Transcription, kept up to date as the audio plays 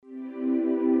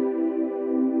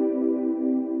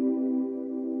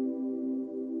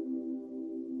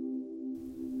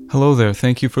Hello there.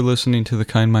 Thank you for listening to the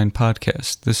Kind Mind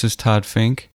Podcast. This is Todd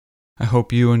Fink. I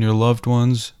hope you and your loved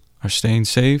ones are staying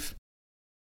safe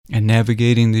and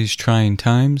navigating these trying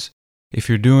times. If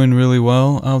you're doing really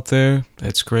well out there,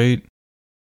 that's great.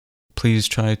 Please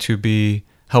try to be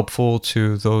helpful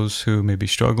to those who may be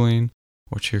struggling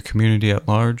or to your community at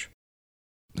large.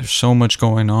 There's so much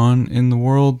going on in the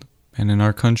world and in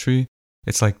our country.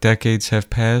 It's like decades have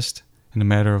passed in a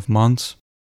matter of months.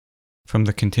 From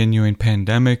the continuing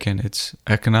pandemic and its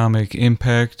economic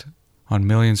impact on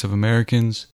millions of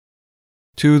Americans,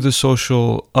 to the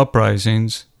social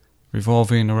uprisings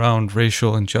revolving around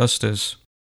racial injustice.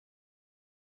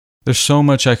 There's so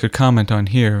much I could comment on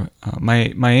here.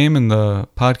 My aim in the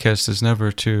podcast is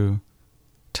never to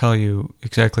tell you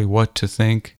exactly what to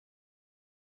think,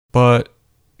 but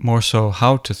more so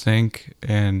how to think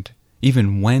and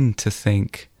even when to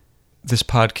think. This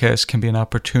podcast can be an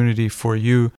opportunity for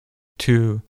you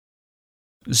to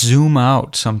zoom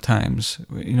out sometimes.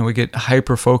 We get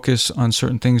hyper focused on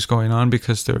certain things going on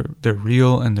because they're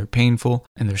real and they're painful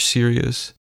and they're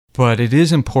serious. But it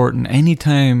is important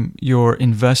anytime you're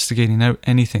investigating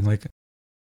anything, like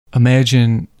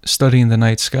imagine studying the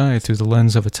night sky through the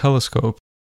lens of a telescope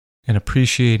and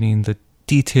appreciating the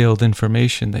detailed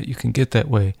information that you can get that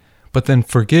way, but then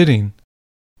forgetting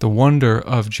the wonder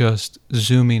of just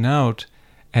zooming out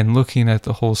and looking at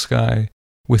the whole sky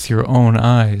with your own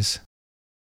eyes.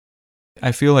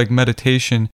 I feel like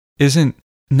meditation isn't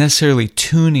necessarily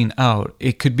tuning out.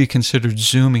 It could be considered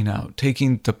zooming out,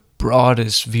 taking the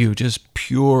broadest view, just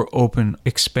pure, open,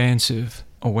 expansive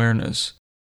awareness.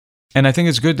 And I think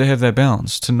it's good to have that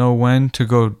balance, to know when to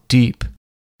go deep.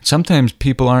 Sometimes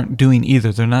people aren't doing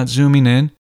either. They're not zooming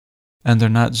in and they're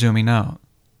not zooming out.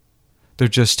 They're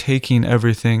just taking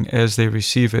everything as they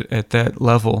receive it at that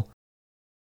level.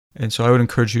 And so I would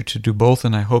encourage you to do both,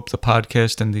 and I hope the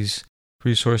podcast and these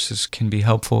resources can be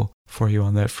helpful for you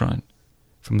on that front,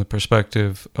 from the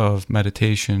perspective of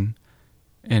meditation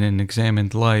and an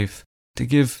examined life, to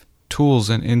give tools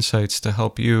and insights to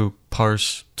help you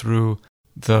parse through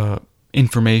the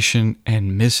information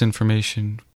and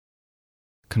misinformation,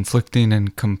 conflicting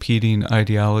and competing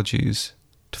ideologies,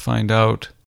 to find out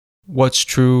what's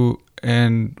true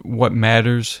and what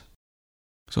matters.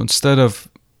 So instead of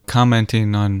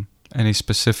commenting on any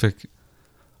specific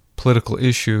political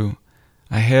issue,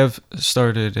 I have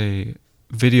started a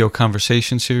video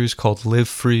conversation series called Live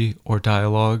Free or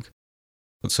Dialogue.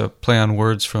 It's a play on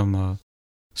words from a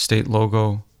state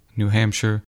logo, New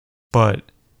Hampshire. But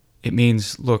it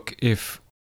means, look, if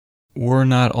we're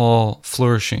not all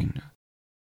flourishing,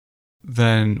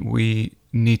 then we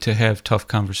need to have tough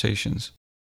conversations.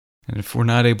 And if we're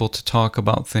not able to talk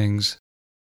about things,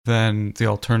 then the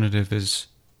alternative is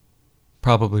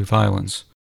probably violence.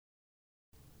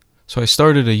 So I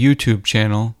started a YouTube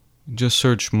channel. Just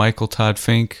search Michael Todd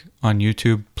Fink on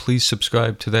YouTube. Please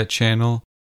subscribe to that channel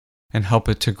and help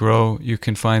it to grow. You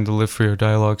can find the Live Free or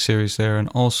Dialogue series there. And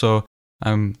also,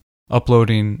 I'm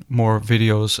uploading more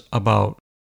videos about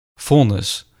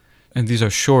fullness. And these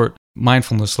are short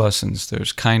mindfulness lessons.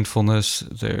 There's kindfulness,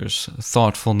 there's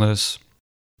thoughtfulness,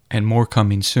 and more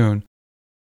coming soon.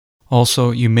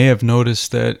 Also, you may have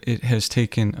noticed that it has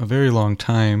taken a very long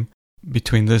time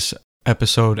between this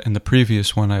episode and the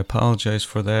previous one. I apologize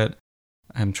for that.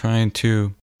 I'm trying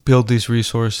to build these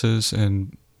resources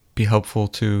and be helpful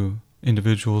to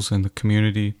individuals in the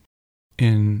community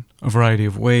in a variety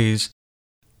of ways.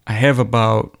 I have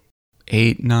about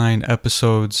 8-9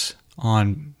 episodes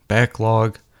on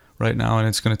backlog right now, and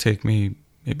it's going to take me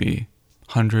maybe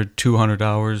 100-200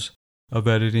 hours of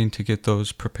editing to get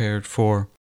those prepared for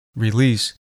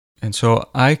release. And so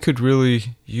I could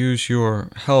really use your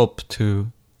help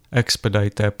to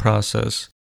expedite that process.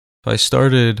 So I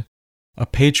started a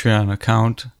Patreon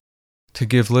account to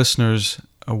give listeners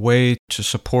a way to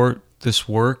support this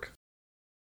work.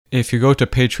 If you go to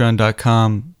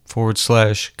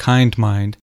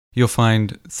patreon.com/kindmind, you'll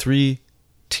find 3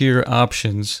 tier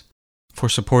options for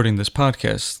supporting this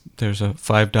podcast. There's a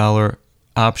 $5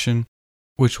 option,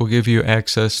 which will give you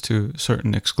access to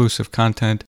certain exclusive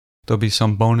content. There'll be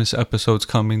some bonus episodes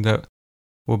coming that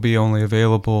will be only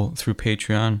available through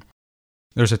Patreon.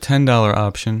 There's a $10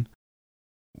 option,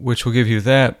 which will give you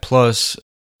that plus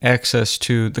access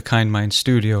to the Kind Mind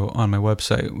Studio on my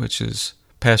website, which is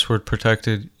password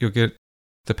protected. You'll get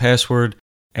the password,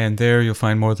 and there you'll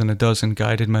find more than a dozen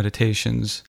guided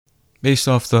meditations based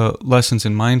off the lessons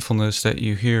in mindfulness that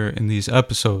you hear in these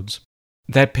episodes.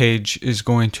 That page is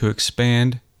going to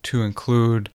expand to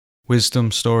include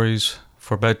wisdom stories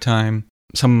for bedtime,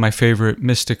 some of my favorite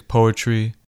mystic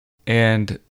poetry,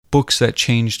 and books that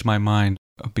changed my mind.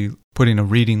 I'll be putting a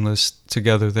reading list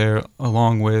together there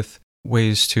along with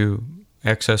ways to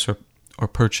access or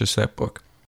purchase that book.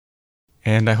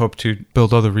 And I hope to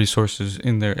build other resources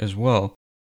in there as well.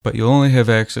 But you'll only have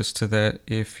access to that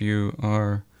if you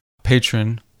are a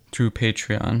patron through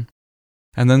Patreon.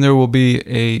 And then there will be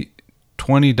a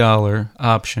 $20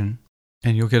 option,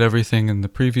 and you'll get everything in the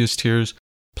previous tiers,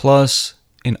 plus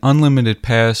an unlimited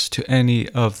pass to any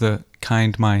of the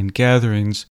Kind Mind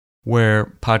gatherings where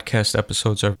podcast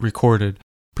episodes are recorded.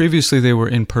 Previously, they were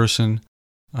in person.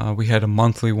 We had a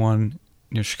monthly one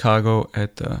near Chicago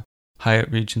at the Hyatt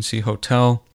Regency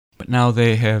Hotel, but now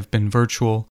they have been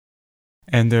virtual.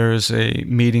 And there's a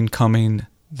meeting coming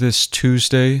this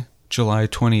Tuesday, July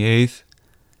 28th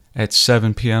at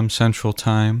 7 p.m. Central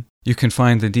Time. You can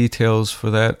find the details for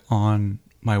that on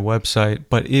my website,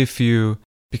 but if you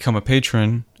become a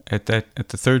patron at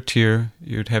the third tier,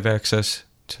 you'd have access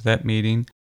to that meeting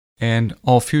and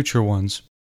all future ones,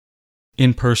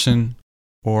 in person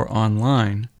or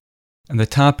online. And the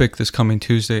topic this coming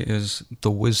Tuesday is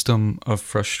the wisdom of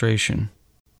frustration.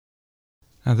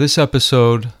 Now, this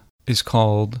episode is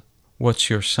called What's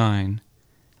Your Sign?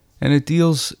 And it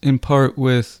deals in part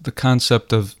with the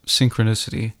concept of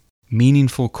synchronicity,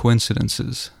 meaningful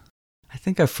coincidences. I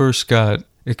think I first got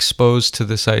exposed to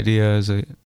this idea as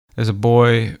a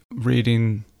boy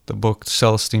reading the book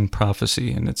Celestine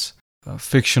Prophecy, and it's a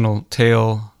fictional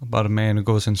tale about a man who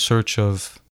goes in search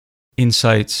of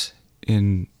insights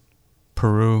in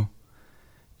Peru,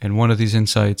 and one of these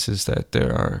insights is that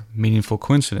there are meaningful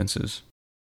coincidences.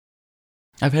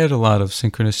 I've had a lot of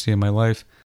synchronicity in my life,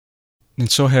 and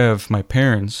so have my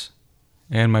parents,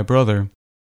 and my brother,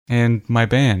 and my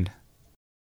band.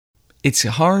 It's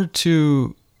hard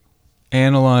to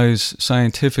analyze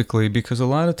scientifically because a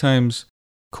lot of times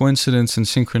coincidence and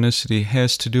synchronicity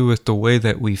has to do with the way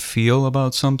that we feel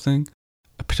about something,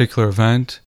 a particular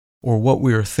event, or what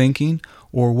we are thinking,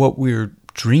 or what we're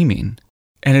dreaming.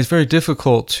 And it's very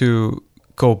difficult to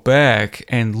go back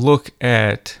and look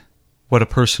at what a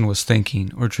person was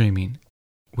thinking or dreaming.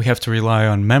 We have to rely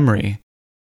on memory.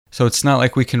 So it's not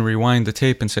like we can rewind the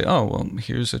tape and say, oh, well,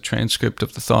 here's a transcript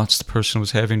of the thoughts the person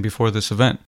was having before this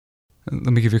event.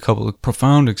 Let me give you a couple of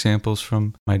profound examples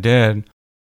from my dad.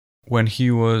 When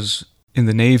he was in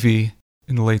the Navy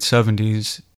in the late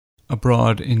 70s,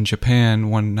 abroad in Japan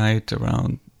one night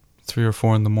around 3 or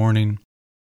 4 in the morning,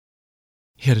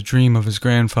 he had a dream of his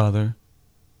grandfather.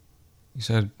 He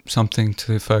said something to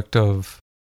the effect of,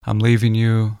 I'm leaving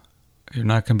you. You're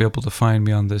not going to be able to find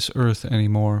me on this earth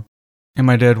anymore. And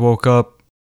my dad woke up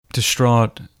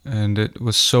distraught, and it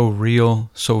was so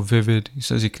real, so vivid. He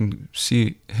says he can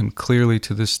see him clearly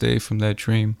to this day from that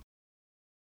dream.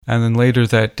 And then later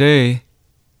that day,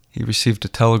 he received a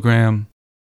telegram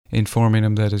informing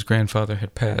him that his grandfather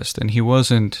had passed. And he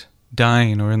wasn't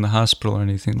dying or in the hospital or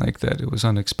anything like that. It was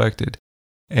unexpected.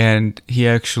 And he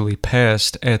actually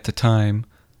passed at the time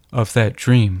of that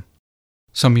dream.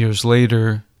 Some years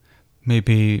later,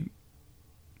 maybe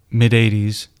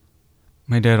mid-80s,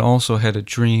 my dad also had a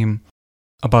dream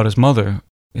about his mother.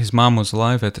 His mom was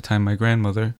alive at the time, my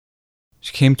grandmother.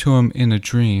 She came to him in a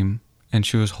dream, and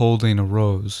she was holding a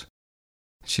rose.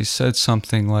 She said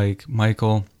something like,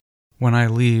 Michael, when I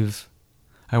leave,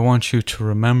 I want you to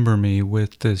remember me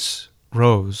with this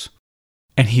rose.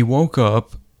 And he woke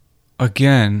up,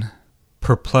 again,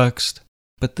 perplexed,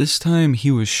 but this time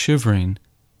he was shivering.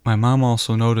 My mom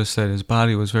also noticed that his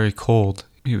body was very cold.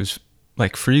 He was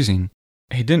like freezing.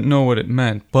 He didn't know what it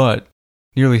meant, but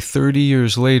nearly 30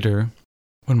 years later,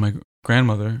 when my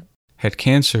grandmother had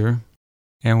cancer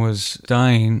and was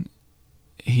dying,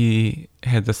 he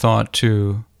had the thought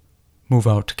to move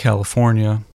out to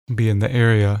California, be in the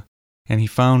area, and he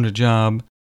found a job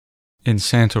in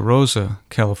Santa Rosa,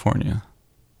 California.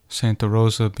 Santa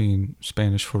Rosa being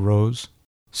Spanish for rose,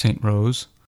 Saint Rose.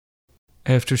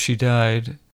 After she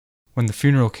died, when the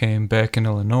funeral came back in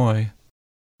Illinois,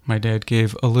 my dad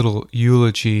gave a little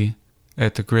eulogy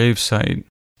at the gravesite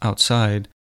outside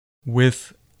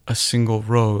with a single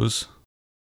rose,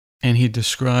 and he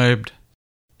described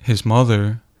his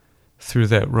mother through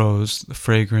that rose, the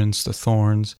fragrance, the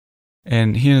thorns,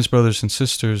 and he and his brothers and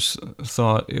sisters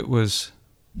thought it was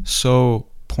so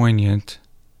poignant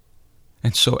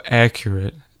and so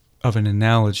accurate of an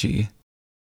analogy.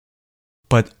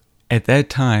 But at that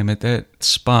time, at that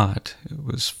spot, it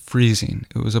was freezing.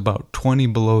 It was about 20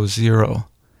 below zero.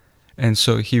 And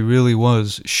so he really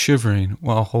was shivering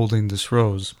while holding this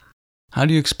rose. How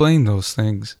do you explain those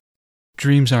things?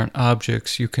 Dreams aren't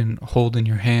objects you can hold in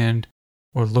your hand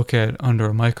or look at under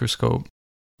a microscope.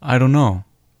 I don't know.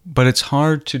 But it's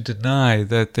hard to deny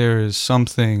that there is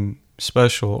something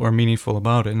special or meaningful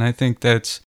about it. And I think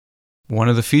that's one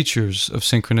of the features of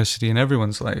synchronicity in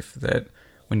everyone's life, that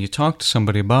when you talk to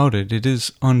somebody about it, it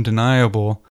is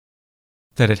undeniable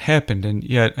that it happened. And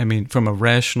yet, I mean, from a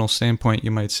rational standpoint,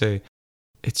 you might say,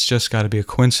 it's just got to be a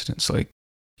coincidence. Like,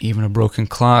 even a broken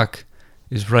clock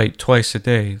is right twice a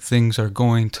day. Things are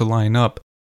going to line up.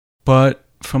 But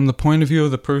from the point of view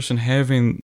of the person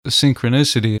having the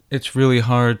synchronicity, it's really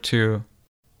hard to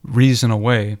reason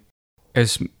away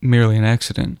as merely an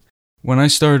accident. When I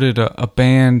started a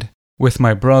band with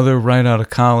my brother right out of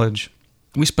college,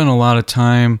 we spent a lot of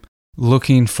time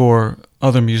looking for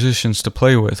other musicians to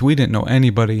play with. We didn't know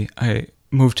anybody. I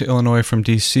moved to Illinois from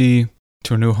DC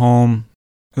to a new home.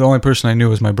 The only person I knew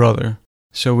was my brother.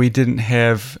 So we didn't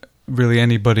have really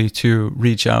anybody to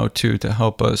reach out to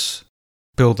help us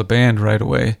build a band right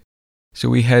away. So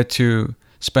we had to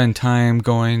spend time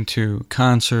going to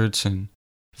concerts and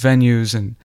venues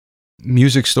and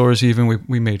music stores even.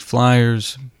 We made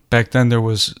flyers. Back then there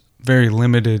was very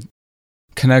limited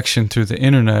connection through the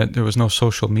internet. There was no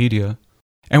social media.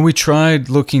 And we tried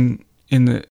looking in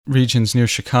the regions near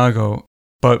Chicago,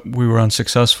 but we were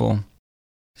unsuccessful.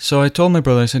 So I told my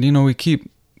brother, I said, we keep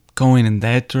going in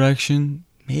that direction.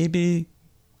 Maybe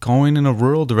going in a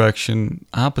rural direction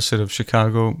opposite of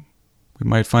Chicago, we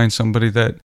might find somebody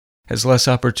that has less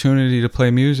opportunity to play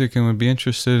music and would be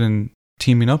interested in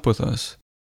teaming up with us.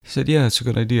 He said, yeah, that's a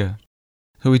good idea.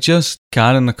 So we just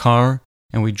got in the car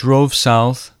and we drove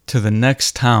south to the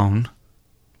next town,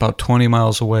 about 20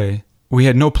 miles away. We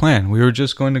had no plan. We were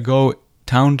just going to go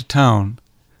town to town,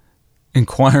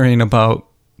 inquiring about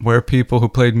where people who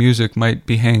played music might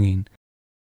be hanging.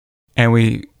 And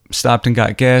we stopped and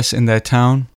got gas in that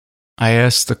town. I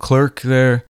asked the clerk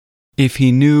there if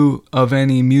he knew of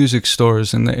any music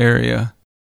stores in the area.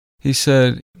 He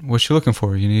said, what you looking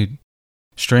for? You need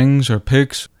strings or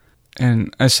picks?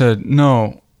 And I said,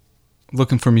 no,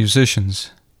 looking for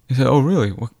musicians. He said, oh,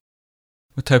 really?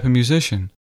 What type of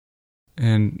musician?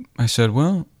 And I said,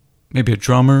 well, maybe a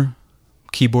drummer,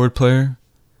 keyboard player.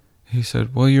 He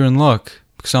said, well, you're in luck,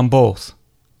 because I'm both.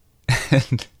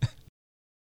 And he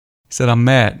said, I'm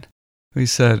Matt. We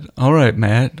said, all right,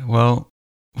 Matt, well,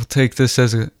 we'll take this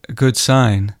as a good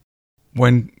sign.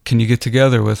 When can you get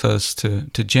together with us to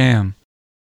jam?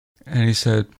 And he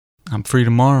said, I'm free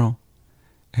tomorrow.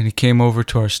 And he came over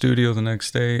to our studio the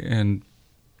next day, and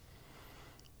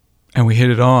we hit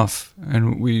it off,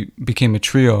 and we became a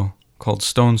trio called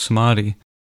Stone Samadhi.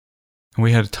 And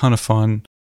we had a ton of fun.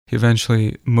 He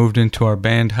eventually moved into our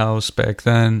band house back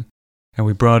then, and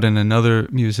we brought in another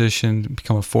musician,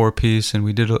 become a four-piece, and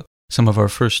we did some of our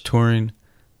first touring.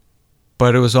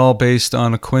 But it was all based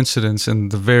on a coincidence,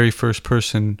 and the very first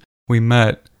person we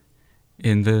met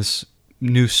in this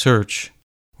new search,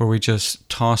 where we just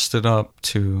tossed it up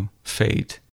to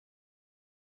fate.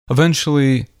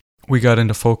 Eventually, we got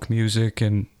into folk music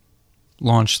and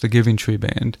launched the Giving Tree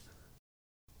Band.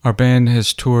 Our band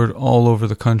has toured all over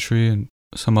the country and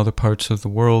some other parts of the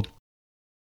world.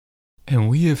 And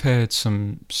we have had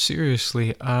some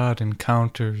seriously odd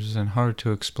encounters and hard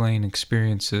to explain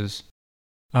experiences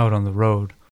out on the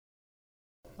road.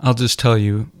 I'll just tell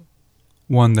you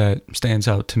one that stands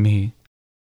out to me.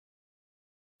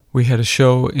 We had a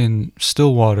show in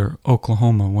Stillwater,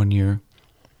 Oklahoma one year,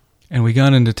 and we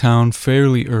got into town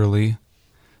fairly early,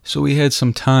 so we had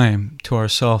some time to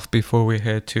ourselves before we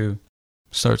had to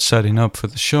start setting up for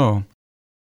the show.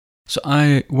 So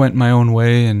I went my own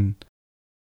way and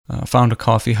found a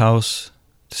coffee house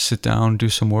to sit down, do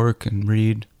some work, and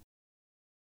read.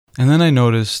 And then I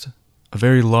noticed a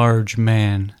very large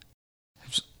man.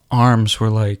 His arms were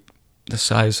like the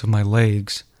size of my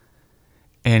legs,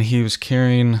 and he was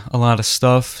carrying a lot of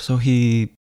stuff, so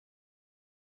he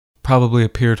probably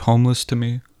appeared homeless to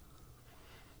me.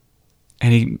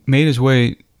 And he made his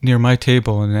way near my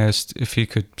table and asked if he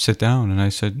could sit down, and I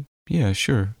said, yeah,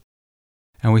 sure.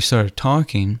 And we started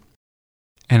talking,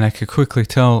 and I could quickly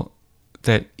tell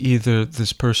that either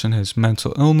this person has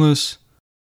mental illness,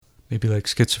 maybe like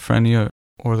schizophrenia,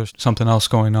 or there's something else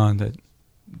going on that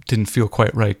didn't feel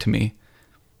quite right to me.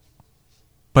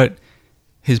 But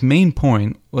his main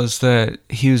point was that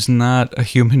he was not a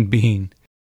human being.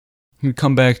 He would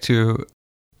come back to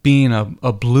being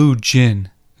a blue jinn,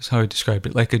 is how he described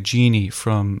it, like a genie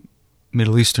from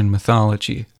Middle Eastern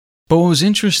mythology. But what was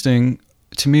interesting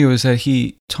to me was that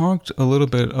he talked a little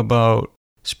bit about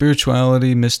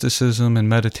spirituality, mysticism, and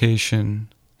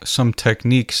meditation, some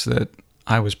techniques that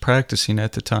I was practicing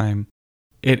at the time.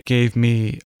 It gave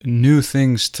me new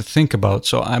things to think about.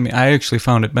 So, I actually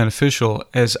found it beneficial,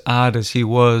 as odd as he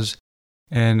was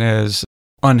and as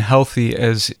unhealthy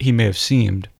as he may have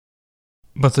seemed.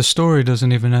 But the story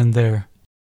doesn't even end there.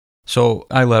 So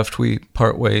I left, we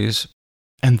part ways,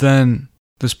 and then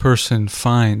this person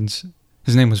finds,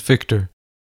 his name was Victor.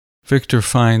 Victor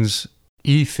finds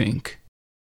eThink.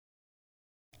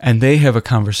 And they have a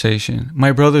conversation.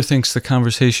 My brother thinks the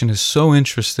conversation is so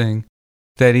interesting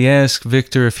that he asked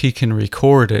Victor if he can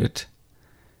record it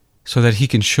so that he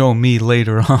can show me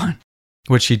later on,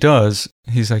 which he does.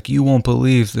 He's like, you won't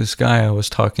believe this guy I was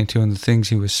talking to and the things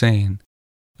he was saying.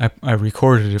 I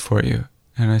recorded it for you.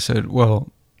 And I said,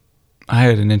 well, I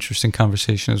had an interesting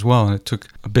conversation as well, and it took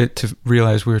a bit to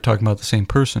realize we were talking about the same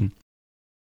person.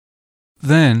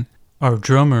 Then our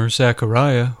drummer,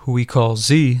 Zachariah, who we call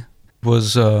Z,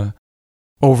 was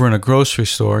over in a grocery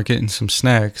store getting some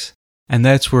snacks, and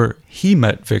that's where he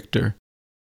met Victor.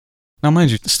 Now,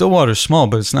 mind you, Stillwater's small,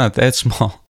 but it's not that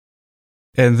small.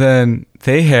 And then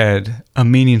they had a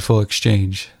meaningful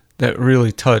exchange that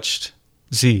really touched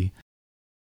Z.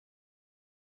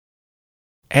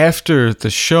 After the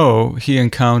show, he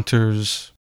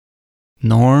encounters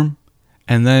Norm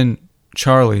and then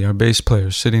Charlie, our bass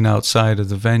player, sitting outside of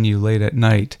the venue late at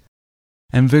night.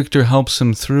 And Victor helps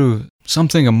him through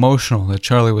something emotional that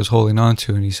Charlie was holding on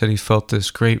to, and he said he felt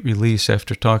this great release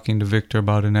after talking to Victor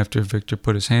about it and after Victor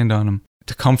put his hand on him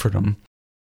to comfort him.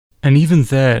 And even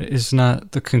that is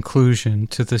not the conclusion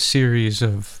to the series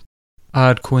of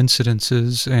odd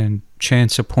coincidences and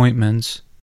chance appointments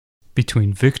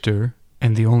between Victor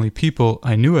and the only people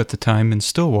I knew at the time in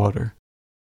Stillwater.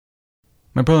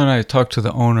 My brother and I talked to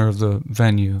the owner of the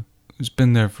venue, who's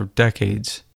been there for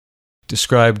decades.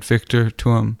 Described Victor to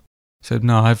him. Said,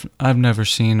 no, I've never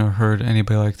seen or heard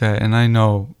anybody like that, and I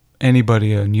know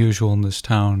anybody unusual in this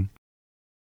town.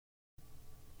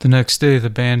 The next day,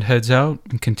 the band heads out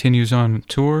and continues on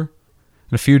tour.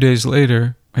 And a few days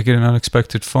later, I get an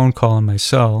unexpected phone call on my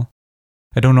cell.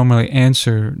 I don't normally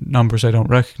answer numbers I don't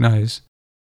recognize,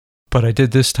 but I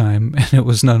did this time, and it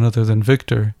was none other than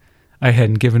Victor. I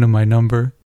hadn't given him my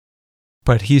number,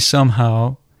 but he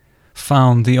somehow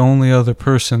found the only other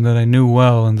person that I knew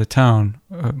well in the town,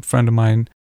 a friend of mine,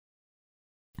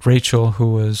 Rachel,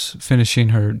 who was finishing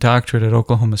her doctorate at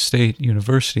Oklahoma State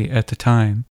University at the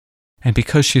time. And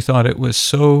because she thought it was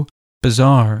so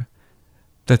bizarre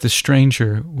that the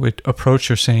stranger would approach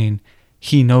her saying,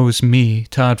 he knows me,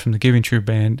 Todd from the Giving Tree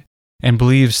Band, and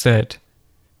believes that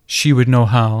she would know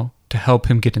how to help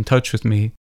him get in touch with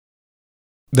me,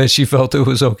 that she felt it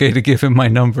was okay to give him my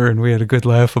number, and we had a good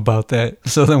laugh about that.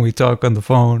 So then we talk on the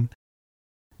phone.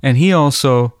 And he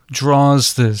also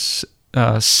draws this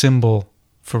symbol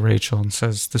for Rachel and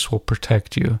says, this will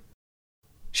protect you.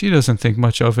 She doesn't think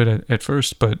much of it at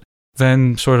first, but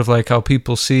then sort of like how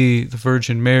people see the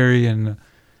Virgin Mary and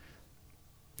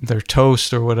their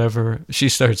toast or whatever, she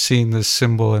starts seeing this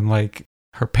symbol in like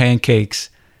her pancakes.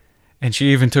 And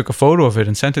she even took a photo of it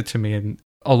and sent it to me, and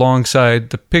alongside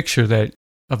the picture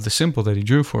of the symbol that he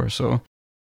drew for her. So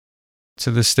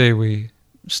to this day, we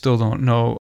still don't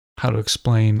know how to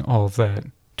explain all of that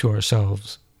to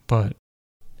ourselves, but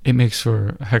it makes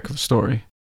for a heck of a story.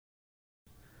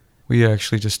 We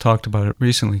actually just talked about it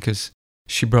recently because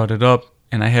she brought it up,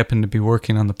 and I happened to be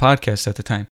working on the podcast at the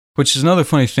time, which is another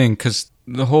funny thing because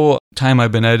the whole time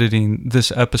I've been editing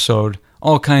this episode,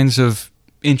 all kinds of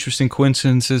interesting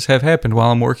coincidences have happened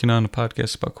while I'm working on a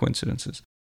podcast about coincidences.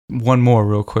 One more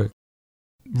real quick.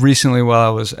 Recently, while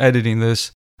I was editing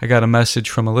this, I got a message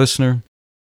from a listener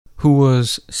who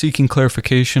was seeking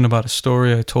clarification about a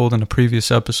story I told in a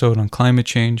previous episode on climate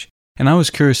change, and I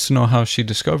was curious to know how she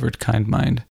discovered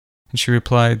KindMind. And she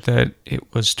replied that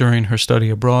it was during her study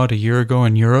abroad a year ago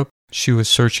in Europe. She was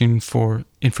searching for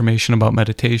information about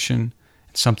meditation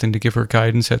and something to give her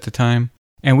guidance at the time.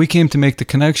 And we came to make the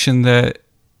connection that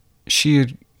she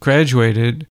had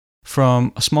graduated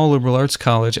from a small liberal arts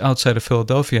college outside of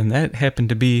Philadelphia, and that happened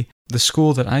to be the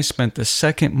school that I spent the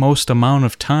second most amount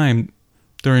of time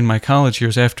during my college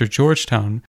years after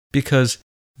Georgetown, because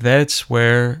that's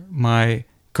where my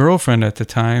girlfriend at the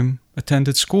time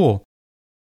attended school.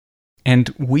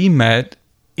 And we met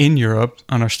in Europe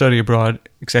on our study abroad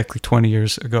exactly 20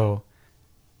 years ago.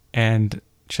 And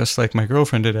just like my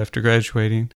girlfriend did after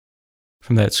graduating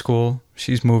from that school,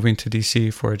 she's moving to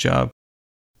DC for a job.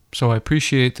 So I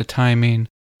appreciate the timing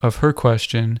of her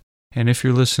question, and if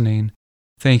you're listening,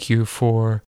 thank you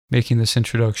for making this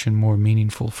introduction more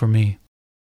meaningful for me.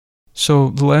 So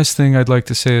the last thing I'd like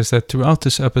to say is that throughout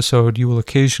this episode, you will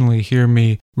occasionally hear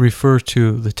me refer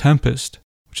to The Tempest,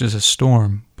 which is a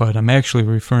storm, but I'm actually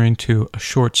referring to a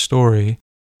short story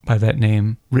by that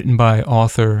name, written by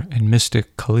author and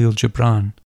mystic Khalil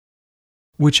Gibran,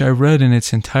 which I read in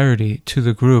its entirety to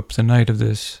the group the night of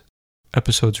this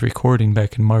episode's recording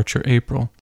back in March or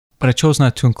April. but I chose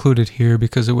not to include it here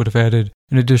because it would have added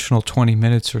an additional 20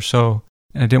 minutes or so,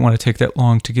 and I didn't want to take that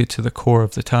long to get to the core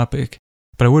of the topic.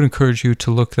 But I would encourage you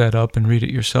to look that up and read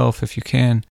it yourself if you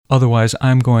can. Otherwise,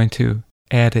 I'm going to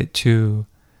add it to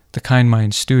the Kind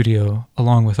Mind Studio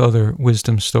along with other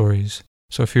wisdom stories.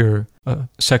 So if you're a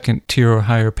second tier or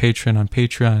higher patron on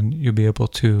Patreon, you'll be able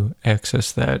to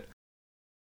access that.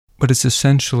 But it's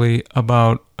essentially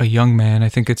about a young man. I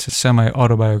think it's a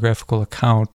semi-autobiographical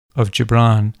account of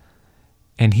Gibran,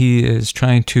 and he is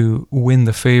trying to win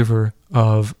the favor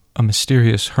of a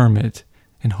mysterious hermit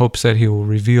in hopes that he will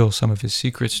reveal some of his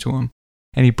secrets to him.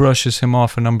 And he brushes him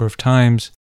off a number of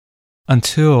times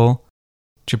until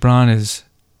Gibran is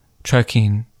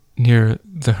trekking near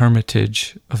the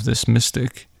hermitage of this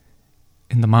mystic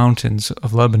in the mountains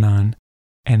of Lebanon,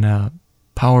 and a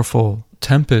powerful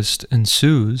tempest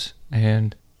ensues,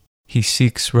 and he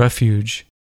seeks refuge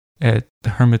at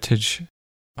the hermitage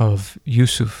of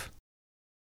Yusuf,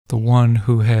 the one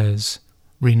who has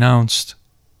renounced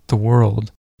the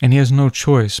world, and he has no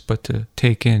choice but to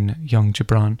take in young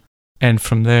Gibran. And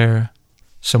from there,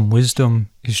 some wisdom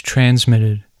is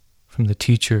transmitted from the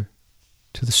teacher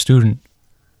to the student.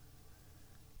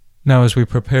 Now, as we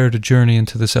prepare to journey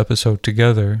into this episode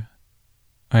together,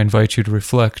 I invite you to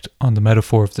reflect on the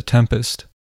metaphor of the tempest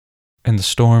and the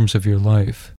storms of your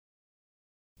life.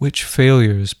 Which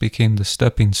failures became the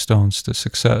stepping stones to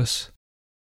success?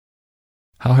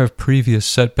 How have previous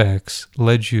setbacks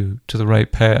led you to the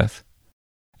right path?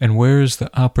 And where is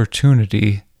the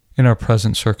opportunity in our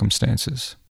present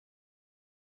circumstances?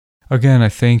 Again, I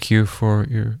thank you for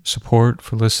your support,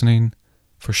 for listening,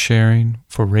 for sharing,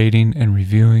 for rating and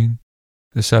reviewing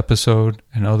this episode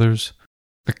and others.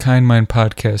 The Kind Mind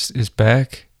Podcast is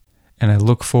back, and I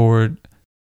look forward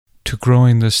to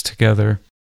growing this together.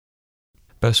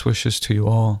 Best wishes to you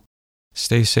all.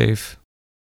 Stay safe,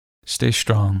 stay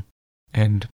strong,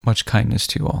 and much kindness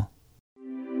to you all.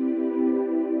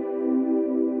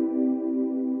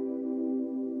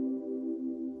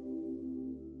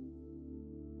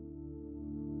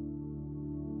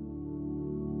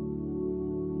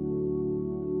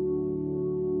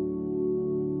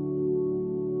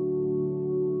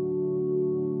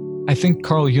 I think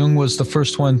Carl Jung was the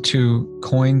first one to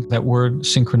coin that word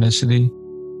synchronicity.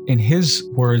 In his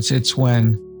words, it's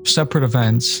when separate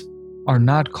events are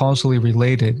not causally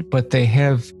related, but they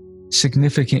have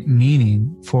significant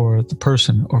meaning for the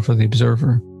person or for the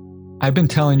observer. I've been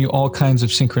telling you all kinds of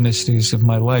synchronicities of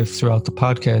my life throughout the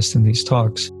podcast and these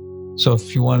talks. So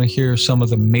if you want to hear some of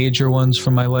the major ones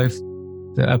from my life,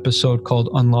 the episode called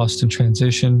Unlost in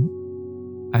Transition,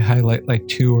 I highlight like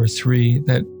 2 or 3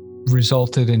 that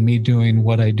resulted in me doing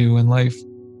what I do in life.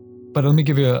 But let me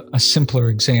give you a simpler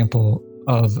example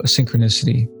of a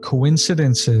synchronicity.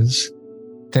 Coincidences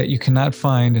that you cannot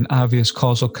find an obvious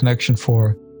causal connection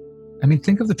for. I mean,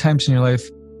 think of the times in your life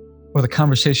or the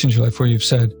conversations in your life where you've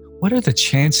said, what are the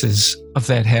chances of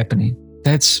that happening?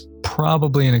 That's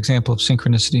probably an example of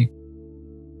synchronicity.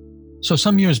 So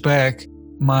some years back,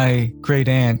 my great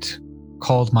aunt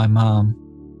called my mom.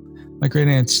 My great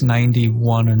aunt's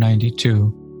 91 or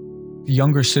 92. The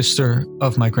younger sister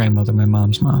of my grandmother, my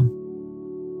mom's mom.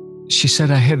 She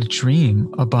said, I had a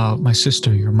dream about my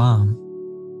sister, your mom.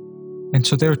 And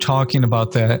so they were talking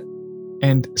about that.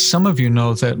 And some of you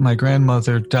know that my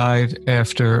grandmother died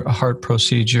after a heart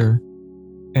procedure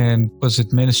and was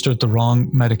administered the wrong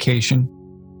medication.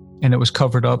 And it was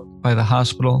covered up by the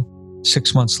hospital.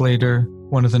 6 months later,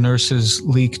 one of the nurses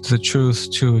leaked the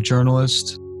truth to a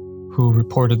journalist who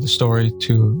reported the story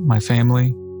to my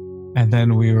family. And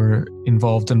then we were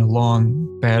involved in a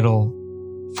long battle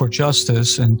for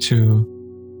justice and to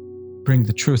bring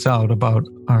the truth out about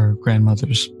our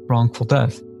grandmother's wrongful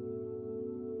death.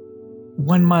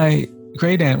 When my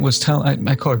great aunt was telling,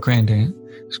 I call her grand aunt,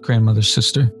 it's grandmother's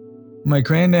sister. My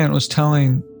grand aunt was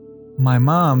telling my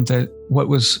mom that what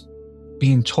was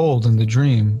being told in the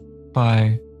dream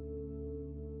by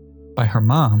her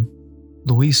mom,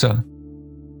 Louisa,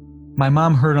 my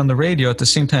mom heard on the radio at the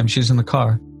same time, she was in the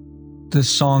car, this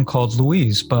song called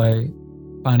Louise by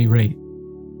Bonnie Raitt.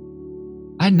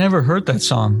 I'd never heard that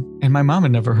song, and my mom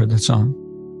had never heard that song.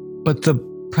 But the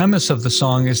premise of the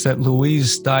song is that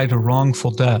Louise died a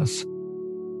wrongful death.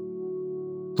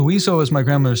 Louisa was my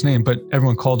grandmother's name, but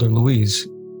everyone called her Louise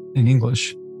in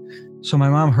English. So my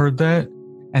mom heard that,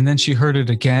 and then she heard it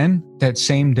again that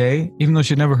same day, even though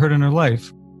she'd never heard it in her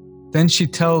life. Then she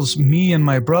tells me and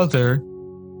my brother,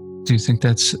 do you think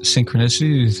that's synchronicity? Do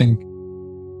you think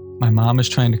my mom is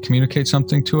trying to communicate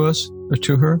something to us or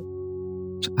to her?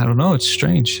 I don't know. It's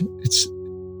strange.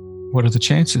 What are the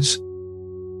chances?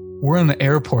 We're in the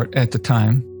airport at the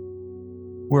time.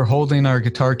 we're holding our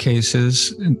guitar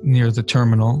cases near the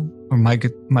terminal, or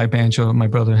my banjo, my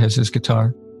brother has his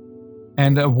guitar.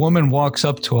 And a woman walks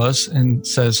up to us and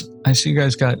says, I see you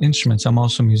guys got instruments. I'm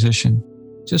also a musician.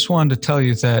 Just wanted to tell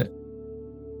you that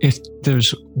if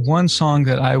there's one song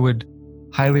that I would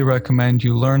highly recommend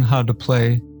you learn how to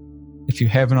play, if you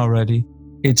haven't already,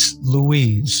 it's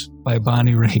Louise by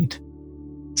Bonnie Raitt.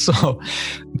 So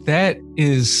that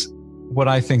is what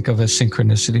I think of as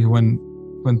synchronicity, when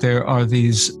there are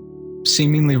these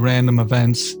seemingly random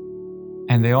events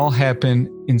and they all happen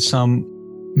in some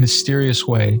mysterious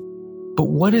way. But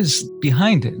what is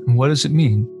behind it and what does it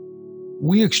mean?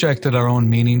 We extracted our own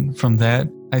meaning from that.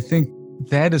 I think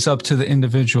that is up to the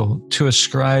individual to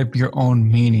ascribe your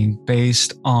own meaning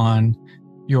based on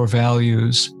your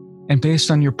values and based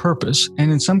on your purpose.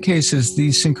 And in some cases,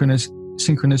 these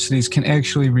synchronicities can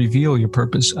actually reveal your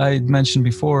purpose. I had mentioned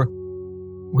before,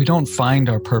 we don't find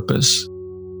our purpose.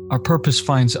 Our purpose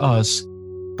finds us,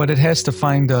 but it has to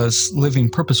find us living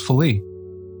purposefully.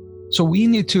 So we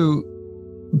need to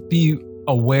be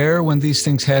aware when these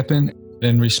things happen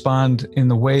and respond in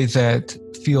the way that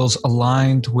feels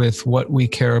aligned with what we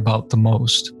care about the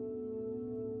most.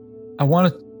 I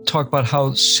want to talk about how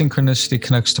synchronicity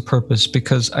connects to purpose,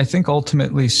 because I think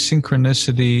ultimately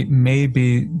synchronicity may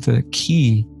be the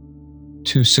key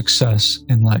to success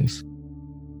in life.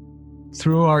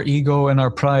 Through our ego and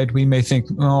our pride, we may think,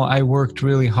 oh, I worked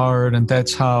really hard and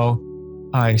that's how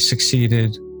I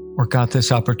succeeded or got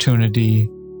this opportunity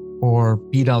or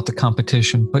beat out the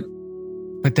competition. But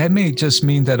that may just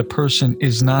mean that a person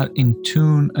is not in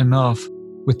tune enough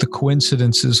with the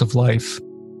coincidences of life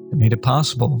that made it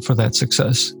possible for that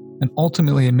success. And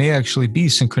ultimately, it may actually be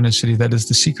synchronicity that is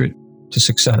the secret to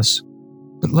success.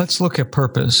 But let's look at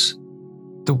purpose.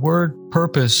 The word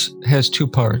purpose has two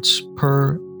parts,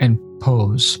 per and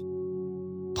pose.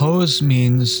 Pose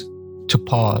means to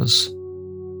pause,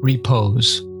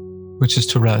 repose, which is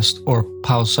to rest, or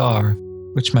pausar,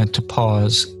 which meant to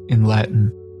pause in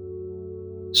Latin.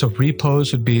 So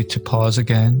repose would be to pause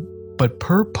again, but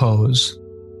purpose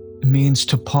means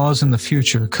to pause in the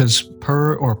future, because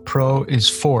per or pro is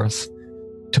forth,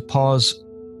 to pause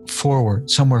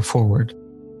forward, somewhere forward.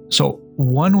 So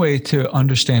one way to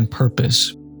understand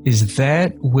purpose is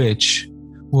that which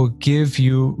will give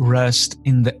you rest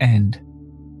in the end.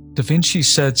 Da Vinci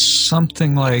said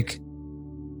something like,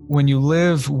 when you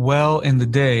live well in the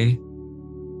day,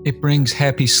 it brings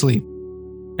happy sleep,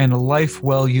 and a life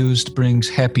well used brings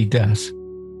happy death.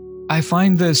 I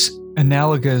find this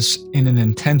analogous in an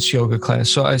intense yoga class.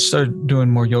 So I started doing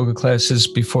more yoga classes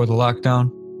before the lockdown.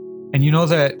 And you know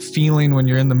that feeling when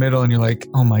you're in the middle and you're like,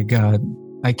 oh my God,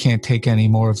 I can't take any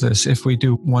more of this. If we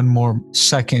do one more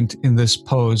second in this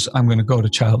pose, I'm going to go to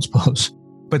child's pose.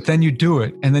 But then you do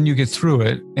it, and then you get through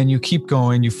it, and you keep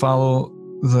going. You follow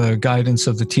the guidance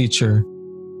of the teacher.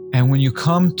 And when you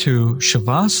come to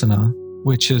Shavasana,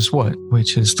 which is what?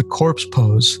 Which is the corpse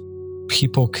pose,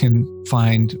 people can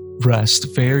find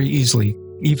rest very easily.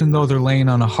 Even though they're laying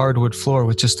on a hardwood floor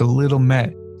with just a little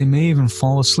mat, they may even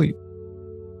fall asleep.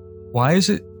 Why is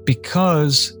it?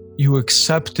 Because you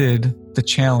accepted the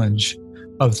challenge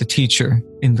of the teacher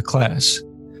in the class.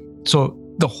 So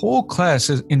the whole class,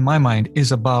 in my mind,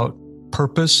 is about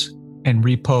purpose and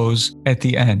repose at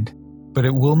the end. But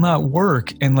it will not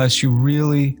work unless you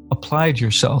really applied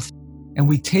yourself. And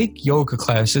we take yoga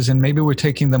classes, and maybe we're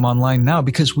taking them online now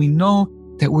because we know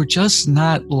that we're just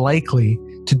not likely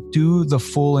to do the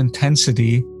full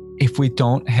intensity if we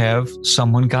don't have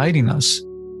someone guiding us.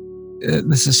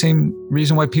 This is the same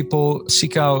reason why people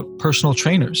seek out personal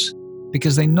trainers,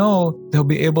 because they know they'll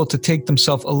be able to take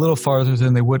themselves a little farther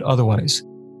than they would otherwise.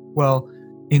 Well,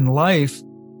 in life,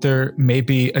 there may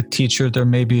be a teacher, there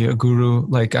may be a guru,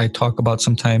 like I talk about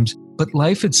sometimes, but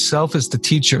life itself is the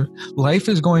teacher. Life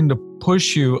is going to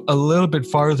push you a little bit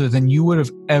farther than you would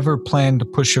have ever planned to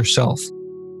push yourself.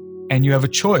 And you have a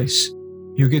choice.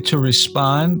 You get to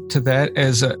respond to that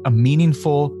as a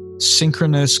meaningful,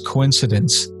 synchronous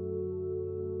coincidence.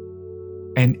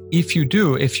 And if you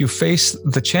do, if you face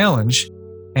the challenge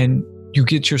and you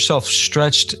get yourself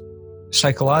stretched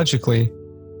psychologically,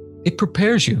 it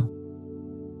prepares you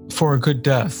for a good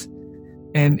death.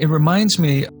 And it reminds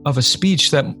me of a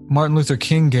speech that Martin Luther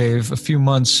King gave a few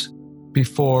months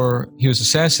before he was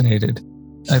assassinated.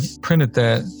 I printed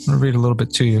that. I'm going to read a little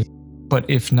bit to you. But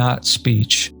if not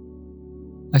speech.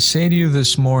 I say to you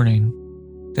this morning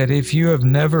that if you have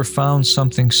never found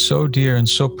something so dear and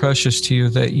so precious to you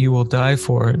that you will die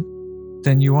for it,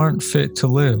 then you aren't fit to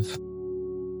live.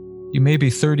 You may be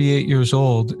 38 years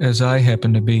old, as I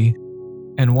happen to be,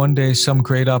 And one day some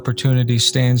great opportunity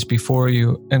stands before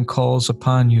you and calls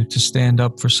upon you to stand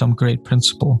up for some great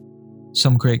principle,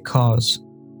 some great cause,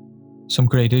 some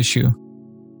great issue.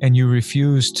 And you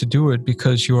refuse to do it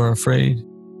because you are afraid.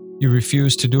 You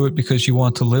refuse to do it because you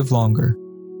want to live longer.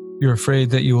 You're afraid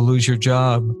that you will lose your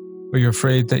job, or you're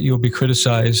afraid that you will be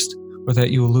criticized, or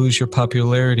that you will lose your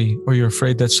popularity, or you're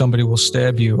afraid that somebody will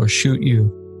stab you or shoot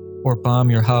you or bomb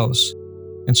your house.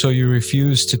 And so you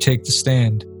refuse to take the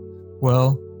stand.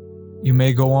 Well, you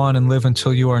may go on and live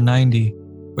until you are 90,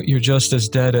 but you're just as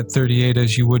dead at 38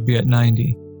 as you would be at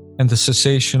 90. And the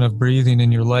cessation of breathing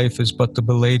in your life is but the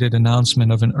belated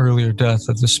announcement of an earlier death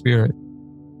of the spirit.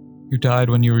 You died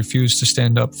when you refused to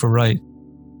stand up for right.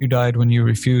 You died when you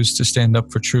refused to stand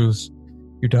up for truth.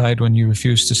 You died when you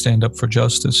refused to stand up for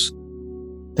justice.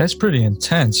 That's pretty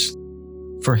intense.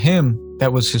 For him,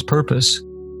 that was his purpose.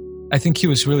 I think he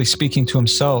was really speaking to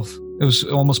himself. It was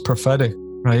almost prophetic,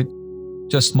 right?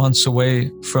 Just months away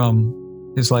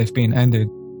from his life being ended.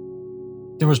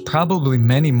 There was probably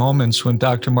many moments when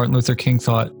Dr. Martin Luther King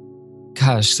thought,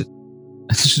 gosh, this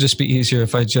would just be easier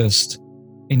if I just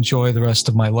enjoy the rest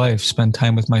of my life, spend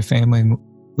time with my family, and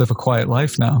live a quiet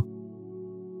life now.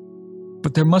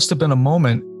 But there must have been a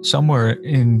moment somewhere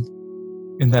in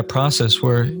that process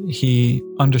where he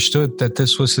understood that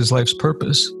this was his life's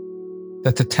purpose,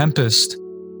 that the Tempest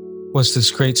was this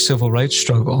great civil rights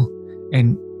struggle,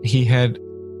 and he had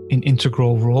an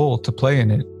integral role to play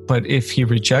in it. But if he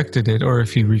rejected it or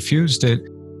if he refused it,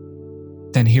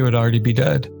 then he would already be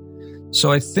dead.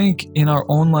 So I think in our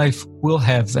own life, we'll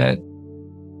have that.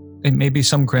 It may be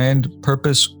some grand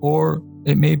purpose, or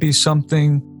it may be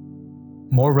something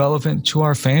more relevant to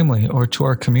our family or to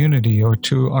our community or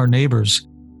to our neighbors.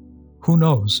 Who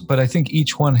knows? But I think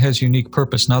each one has unique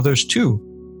purpose. Now there's two.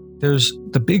 There's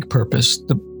the big purpose.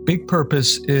 The big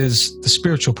purpose is the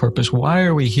spiritual purpose. Why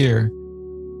are we here?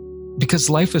 Because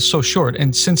life is so short.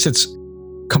 And since it's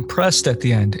compressed at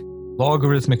the end,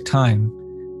 logarithmic time,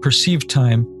 perceived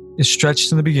time is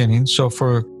stretched in the beginning. So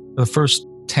for the first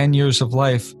 10 years of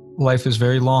life, life is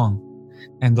very long.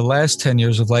 And the last 10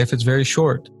 years of life, it's very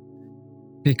short.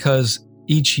 Because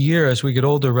each year as we get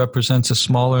older represents a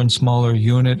smaller and smaller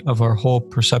unit of our whole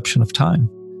perception of time.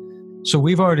 So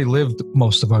we've already lived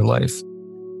most of our life.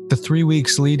 The 3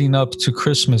 weeks leading up to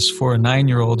Christmas for a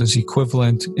 9-year-old is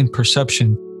equivalent in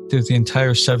perception to the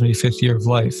entire 75th year of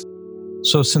life.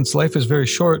 So since life is very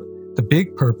short, the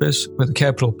big purpose with a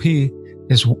capital P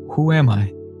is who am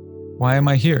I? Why am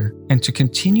I here? And to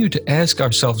continue to ask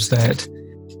ourselves that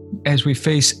as we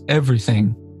face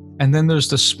everything. And then there's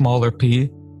the smaller P.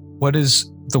 What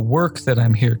is the work that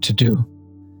I'm here to do?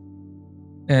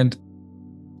 And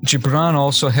Gibran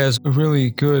also has a really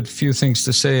good few things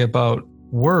to say about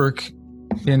work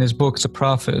in his book, The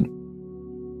Prophet.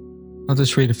 I'll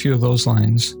just read a few of those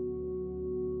lines.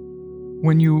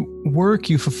 When you work,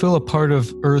 you fulfill a part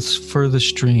of Earth's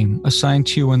furthest dream, assigned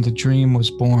to you when the dream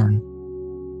was born.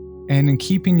 And in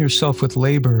keeping yourself with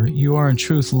labor, you are in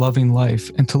truth loving life,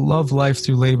 and to love life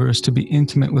through labor is to be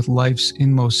intimate with life's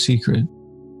inmost secret.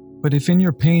 But if in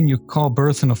your pain you call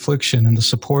birth an affliction and the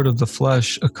support of the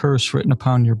flesh a curse written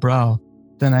upon your brow,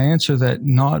 then I answer that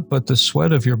naught but the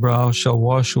sweat of your brow shall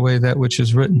wash away that which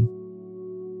is written.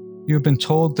 You have been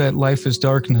told that life is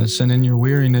darkness, and in your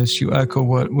weariness you echo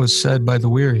what was said by the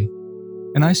weary.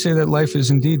 And I say that life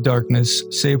is indeed darkness,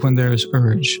 save when there is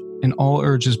urge, and all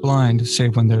urge is blind,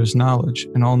 save when there is knowledge,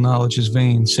 and all knowledge is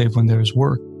vain, save when there is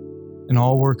work, and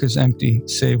all work is empty,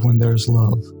 save when there is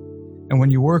love. And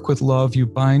when you work with love, you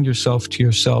bind yourself to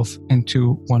yourself and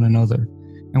to one another.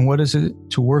 And what is it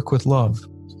to work with love?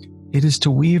 It is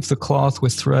to weave the cloth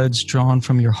with threads drawn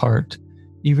from your heart,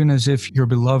 even as if your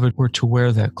beloved were to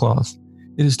wear that cloth.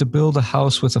 It is to build a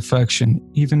house with affection,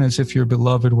 even as if your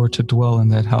beloved were to dwell in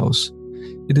that house.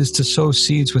 It is to sow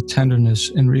seeds with tenderness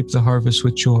and reap the harvest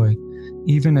with joy,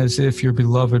 even as if your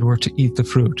beloved were to eat the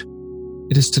fruit.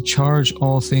 It is to charge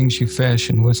all things you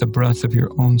fashion with a breath of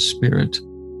your own spirit.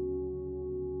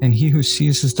 And he who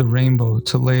seizes the rainbow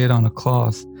to lay it on a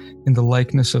cloth in the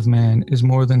likeness of man is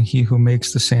more than he who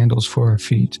makes the sandals for our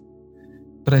feet.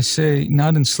 But I say,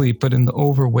 not in sleep, but in the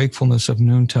over-wakefulness of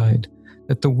noontide,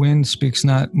 that the wind speaks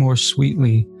not more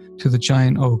sweetly to the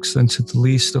giant oaks than to the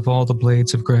least of all the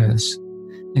blades of grass.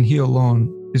 And he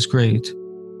alone is great,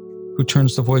 who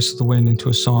turns the voice of the wind into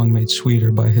a song made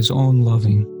sweeter by his own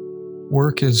loving.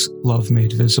 Work is love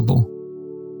made visible.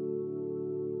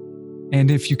 And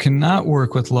if you cannot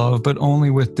work with love, but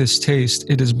only with distaste,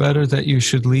 it is better that you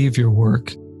should leave your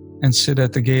work and sit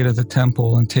at the gate of the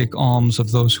temple and take alms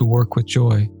of those who work with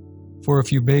joy. For if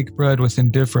you bake bread with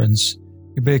indifference,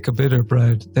 you bake a bitter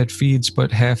bread that feeds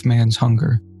but half man's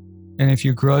hunger. And if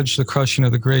you grudge the crushing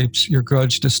of the grapes, your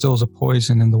grudge distills a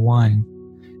poison in the wine.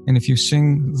 And if you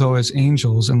sing, though as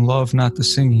angels, and love not the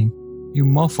singing, you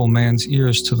muffle man's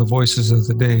ears to the voices of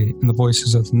the day and the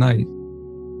voices of the night.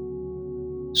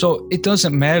 So it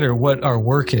doesn't matter what our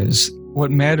work is.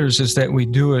 What matters is that we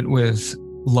do it with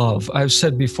love. I've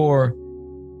said before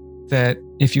that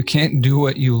if you can't do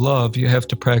what you love, you have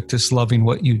to practice loving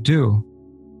what you do.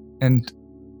 And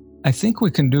I think we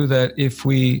can do that if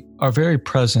we are very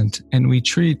present and we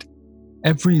treat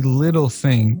every little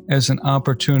thing as an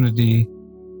opportunity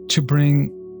to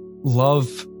bring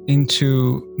love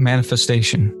into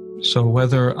manifestation. So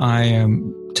whether I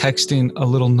am texting a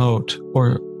little note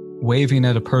or waving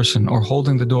at a person or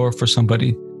holding the door for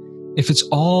somebody, if it's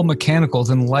all mechanical,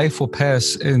 then life will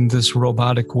pass in this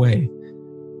robotic way.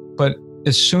 But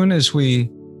as soon as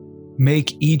we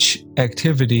make each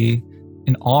activity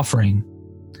an offering,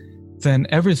 then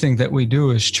everything that we do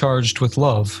is charged with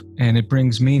love and it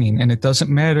brings meaning. And it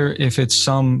doesn't matter if it's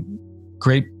some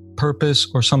great purpose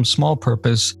or some small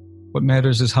purpose. What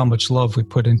matters is how much love we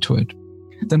put into it.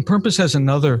 Then purpose has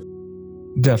another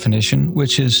definition,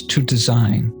 which is to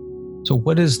design. So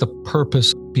what is the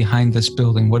purpose behind this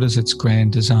building? What is its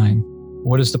grand design?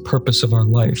 What is the purpose of our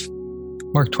life?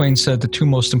 Mark Twain said the two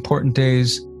most important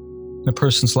days in a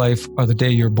person's life are the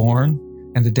day you're born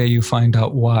and the day you find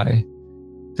out why.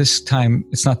 This time,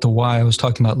 it's not the why I was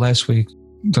talking about last week,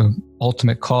 the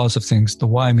ultimate cause of things. The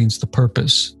why means the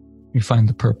purpose. You find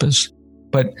the purpose.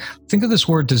 But think of this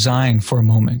word design for a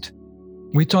moment.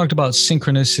 We talked about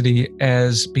synchronicity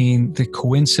as being the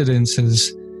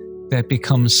coincidences that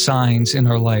become signs in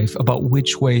our life about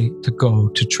which way to go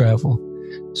to travel.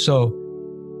 So,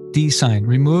 design,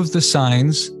 remove the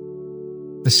signs,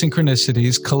 the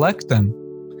synchronicities, collect them,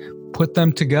 put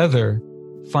them together,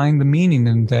 find the meaning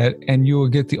in that, and you will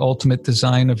get the ultimate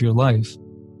design of your life.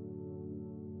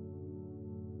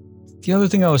 The other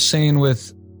thing I was saying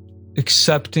with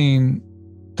accepting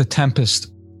the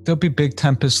tempest, there'll be big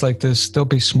tempests like this, there'll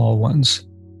be small ones.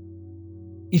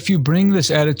 If you bring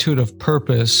this attitude of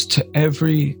purpose to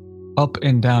every up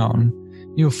and down,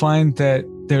 you'll find that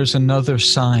there's another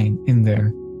sign in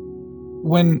there.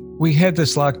 When we had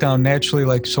this lockdown, naturally,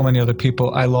 like so many other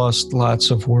people, I lost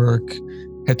lots of work,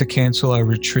 had to cancel our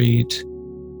retreat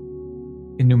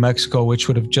in New Mexico, which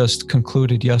would have just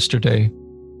concluded yesterday.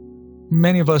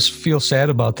 Many of us feel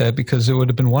sad about that because it would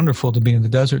have been wonderful to be in the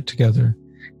desert together.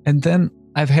 And then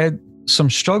I've had some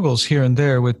struggles here and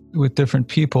there with different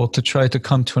people to try to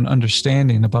come to an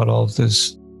understanding about all of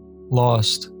this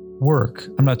lost work.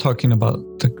 I'm not talking about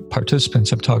the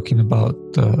participants, I'm talking about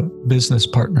the business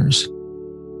partners.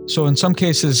 So in some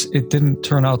cases, it didn't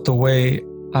turn out the way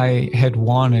I had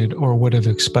wanted or would have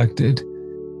expected.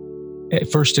 At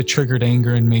first, it triggered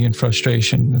anger in me and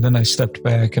frustration. And then I stepped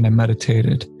back and I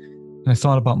meditated and I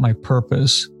thought about my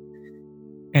purpose.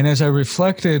 And as I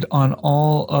reflected on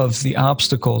all of the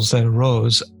obstacles that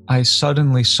arose, I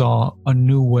suddenly saw a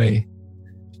new way,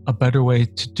 a better way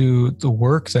to do the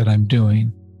work that I'm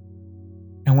doing.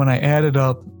 And when I added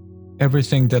up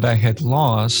everything that I had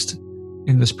lost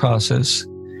in this process,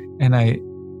 and I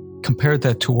compared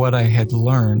that to what I had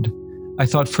learned, I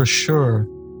thought for sure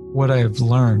what I have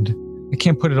learned, I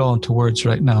can't put it all into words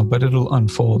right now, but it'll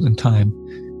unfold in time,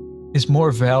 is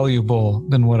more valuable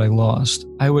than what I lost.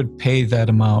 I would pay that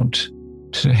amount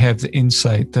to have the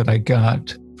insight that I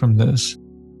got from this.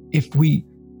 If we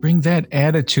bring that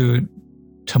attitude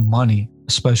to money,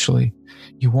 especially,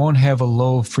 you won't have a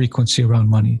low frequency around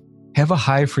money. Have a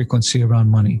high frequency around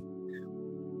money,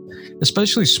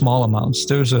 especially small amounts.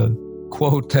 There's a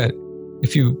quote that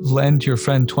if you lend your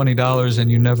friend $20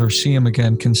 and you never see him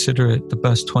again, consider it the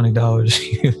best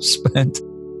 $20 you've spent.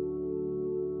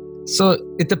 So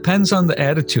it depends on the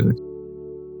attitude.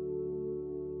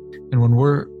 And when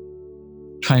we're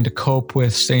trying to cope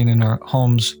with staying in our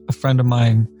homes, a friend of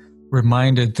mine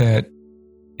reminded that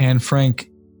Anne Frank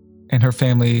and her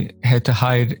family had to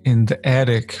hide in the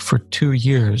attic for 2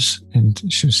 years. And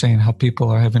she was saying how people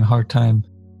are having a hard time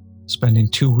spending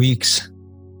 2 weeks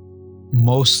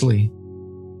mostly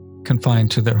confined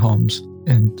to their homes.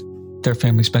 And their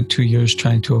family spent 2 years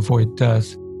trying to avoid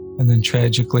death. And then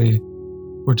tragically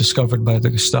were discovered by the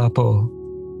Gestapo.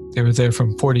 They were there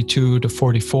from 42 to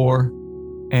 44.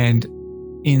 And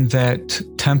in that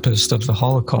tempest of the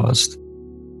Holocaust,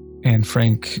 Anne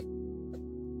Frank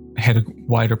had a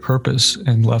wider purpose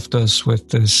and left us with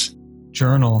this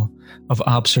journal of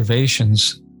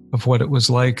observations of what it was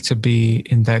like to be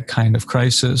in that kind of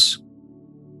crisis.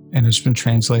 And it's been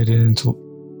translated into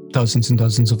dozens and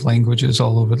dozens of languages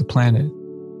all over the planet.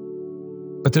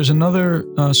 But there's another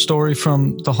story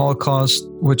from the Holocaust,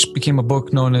 which became a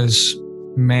book known as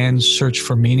Man's Search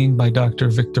for Meaning by Dr.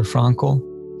 Viktor Frankl.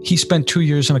 He spent 2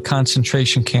 years in a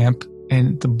concentration camp,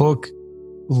 and the book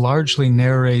largely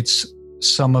narrates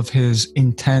some of his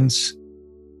intense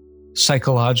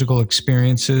psychological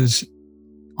experiences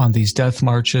on these death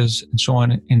marches and so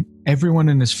on. And everyone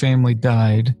in his family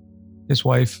died, his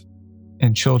wife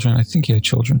and children. I think he had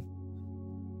children.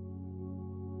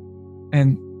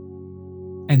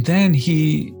 And then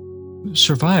he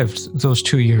survived those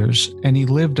 2 years, and he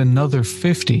lived another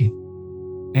 50.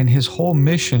 And his whole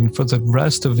mission for the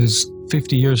rest of his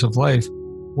 50 years of life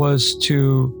was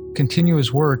to continue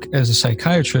his work as a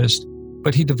psychiatrist,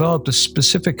 but he developed a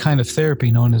specific kind of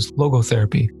therapy known as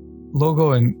logotherapy.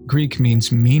 Logo in Greek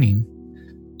means meaning.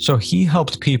 So he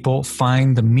helped people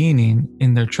find the meaning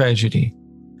in their tragedy.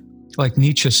 Like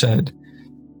Nietzsche said,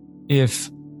 if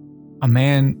a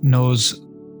man knows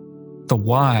the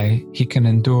why, he can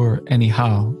endure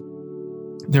anyhow.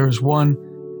 There is one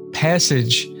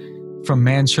passage from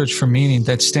Man's Search for Meaning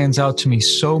that stands out to me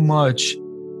so much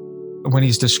when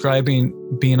he's describing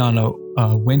being on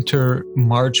a winter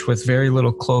march with very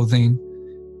little clothing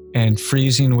and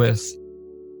freezing with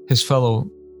his fellow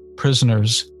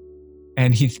prisoners.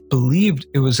 And he believed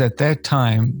it was at that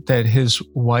time that his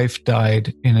wife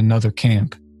died in another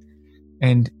camp.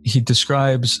 And he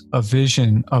describes a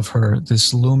vision of her,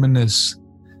 this luminous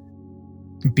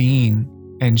being,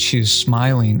 and she's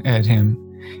smiling at him.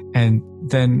 And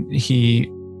then he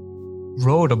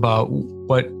wrote about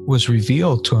what was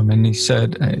revealed to him, and he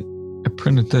said, I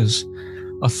printed this: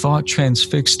 "A thought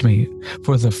transfixed me.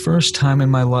 For the first time in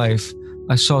my life,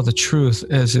 I saw the truth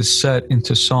as is set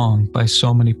into song by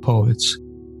so many poets,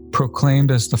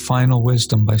 proclaimed as the final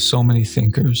wisdom by so many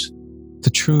thinkers. The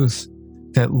truth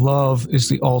that love is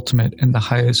the ultimate and the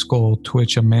highest goal to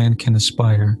which a man can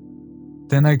aspire.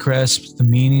 Then I grasped the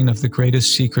meaning of the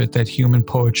greatest secret that human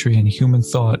poetry and human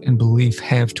thought and belief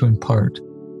have to impart.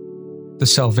 The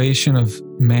salvation of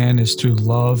man is through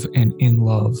love and in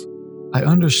love. I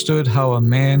understood how a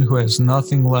man who has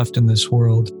nothing left in this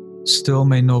world still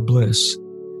may know bliss,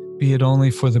 be it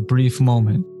only for the brief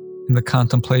moment, in the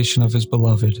contemplation of his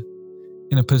beloved.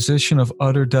 In a position of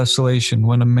utter desolation,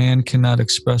 when a man cannot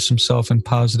express himself in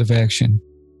positive action,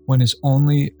 when his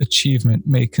only achievement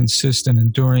may consist in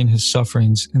enduring his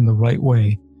sufferings in the right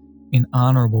way, in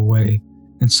honorable way,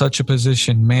 in such a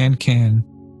position man can,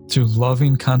 through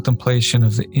loving contemplation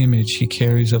of the image he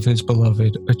carries of his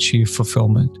beloved, achieve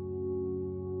fulfillment."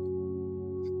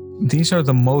 These are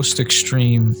the most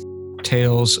extreme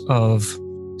tales of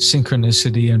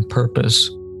synchronicity and purpose.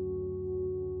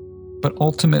 But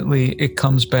ultimately, it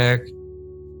comes back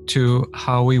to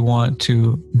how we want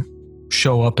to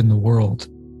show up in the world.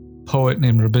 A poet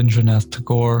named Rabindranath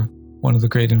Tagore, one of the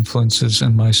great influences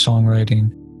in my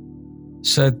songwriting,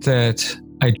 said that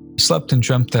I slept and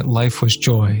dreamt that life was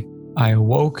joy. I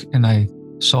awoke and I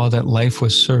saw that life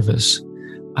was service.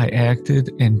 I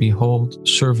acted and behold,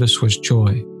 service was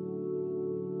joy.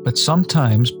 But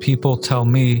sometimes people tell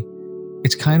me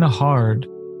it's kind of hard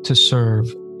to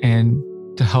serve and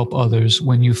to help others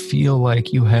when you feel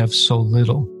like you have so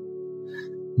little.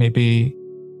 Maybe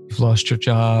you've lost your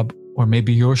job, or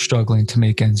maybe you're struggling to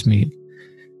make ends meet.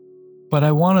 But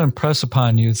I want to impress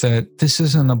upon you that this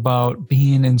isn't about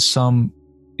being in some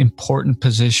important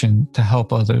position to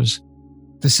help others.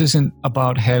 This isn't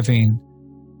about having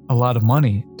a lot of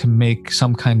money to make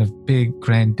some kind of big,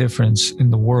 grand difference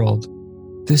in the world.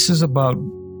 This is about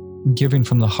giving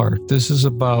from the heart. This is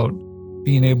about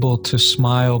being able to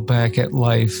smile back at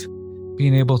life,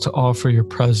 being able to offer your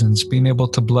presence, being able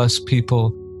to bless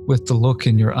people with the look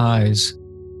in your eyes.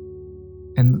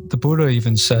 And the Buddha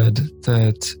even said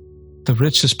that the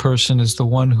richest person is the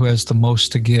one who has the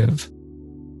most to give.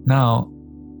 Now,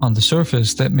 on the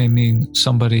surface, that may mean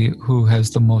somebody who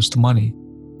has the most money.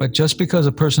 But just because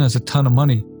a person has a ton of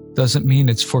money doesn't mean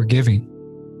it's forgiving.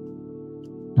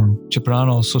 Gibran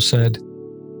also said,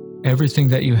 everything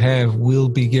that you have will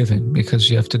be given because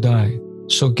you have to die.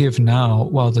 So give now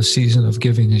while the season of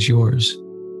giving is yours.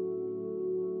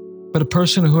 But a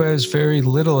person who has very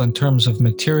little in terms of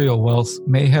material wealth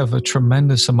may have a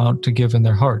tremendous amount to give in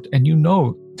their heart. And you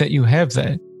know that you have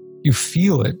that. You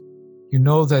feel it. You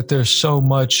know that there's so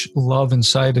much love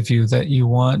inside of you that you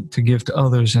want to give to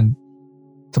others and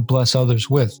to bless others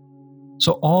with.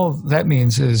 So all that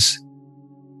means is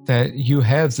that you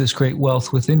have this great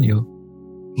wealth within you.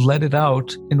 Let it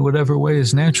out in whatever way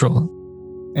is natural.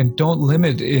 And don't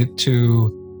limit it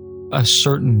to a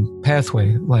certain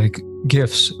pathway like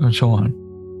gifts and so on.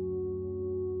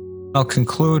 I'll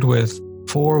conclude with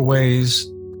 4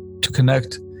 ways to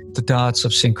connect the dots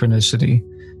of synchronicity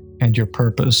and your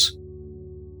purpose.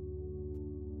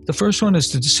 The first one is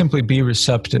to just simply be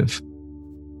receptive.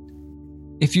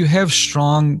 If you have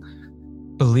strong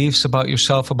beliefs about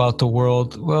yourself, about the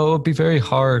world, well, it'll be very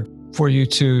hard for you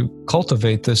to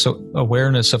cultivate this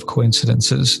awareness of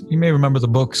coincidences. You may remember the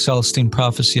book Celestine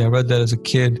Prophecy. I read that as a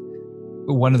kid.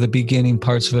 One of the beginning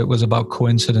parts of it was about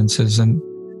coincidences, and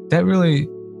that really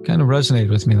kind of resonated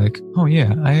with me. Like, oh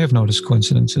yeah, I have noticed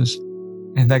coincidences.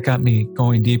 And that got me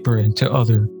going deeper into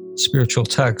other spiritual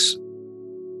texts.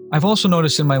 I've also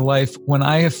noticed in my life, when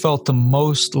I have felt the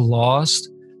most lost,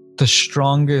 the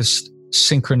strongest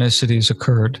synchronicities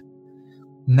occurred.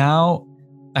 Now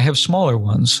I have smaller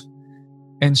ones.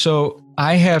 And so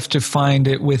I have to find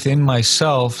it within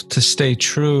myself to stay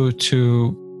true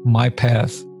to my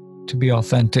path, to be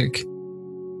authentic.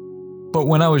 But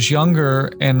when I was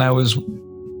younger and I was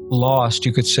lost,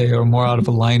 you could say, or more out of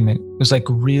alignment, it was like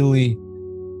really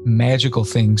magical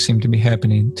things seemed to be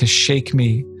happening to shake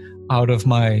me out of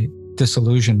my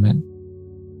disillusionment.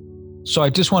 So I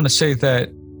just want to say that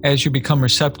as you become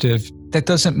receptive, that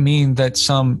doesn't mean that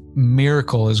some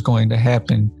miracle is going to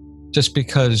happen just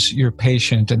because you're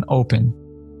patient and open.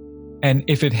 And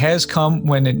if it has come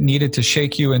when it needed to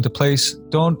shake you into place,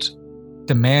 don't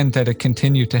demand that it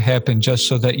continue to happen just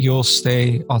so that you'll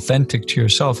stay authentic to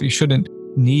yourself. You shouldn't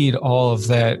need all of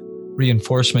that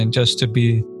reinforcement just to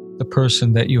be the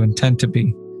person that you intend to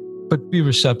be, but be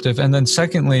receptive. And then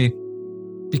secondly,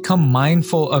 become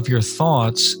mindful of your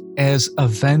thoughts as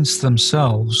events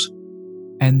themselves,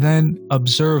 and then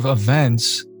observe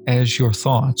events as your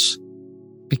thoughts.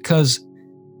 Because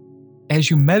as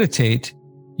you meditate,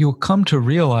 you'll come to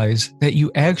realize that you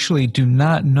actually do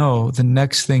not know the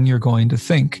next thing you're going to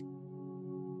think.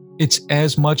 It's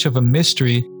as much of a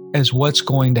mystery as what's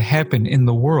going to happen in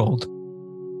the world.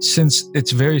 Since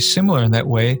it's very similar in that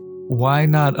way, why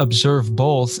not observe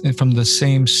both from the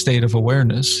same state of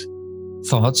awareness?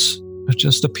 Thoughts are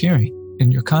just appearing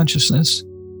in your consciousness.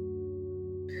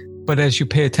 But as you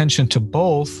pay attention to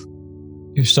both,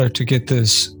 you start to get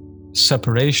this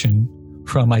separation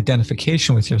from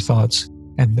identification with your thoughts,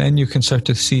 and then you can start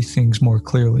to see things more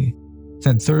clearly.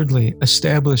 Then thirdly,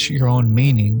 establish your own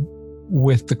meaning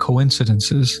with the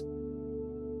coincidences.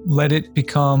 Let it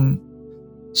become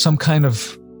some kind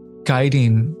of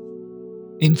guiding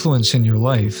influence in your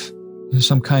life,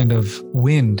 some kind of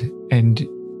wind, and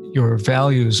your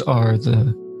values are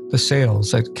the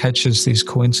sails that catches these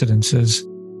coincidences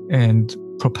and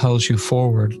propels you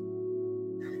forward.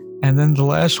 And then the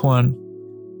last one,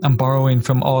 I'm borrowing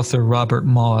from author Robert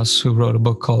Moss, who wrote a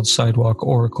book called Sidewalk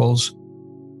Oracles,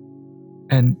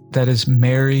 and that is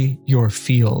marry your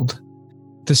field.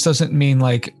 This doesn't mean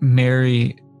like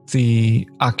marry the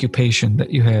occupation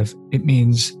that you have. It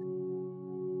means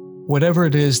whatever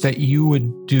it is that you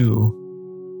would do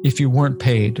if you weren't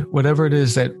paid, whatever it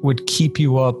is that would keep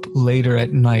you up later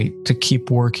at night to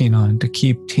keep working on, to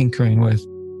keep tinkering with,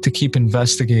 to keep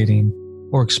investigating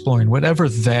or exploring, whatever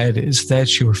that is,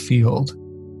 that's your field.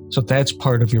 So that's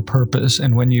part of your purpose.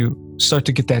 And when you start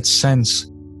to get that sense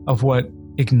of what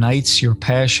ignites your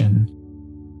passion,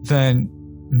 then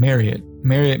marry it.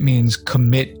 Marry it means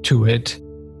commit to it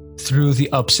through the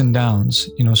ups and downs.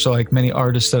 So like many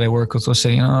artists that I work with will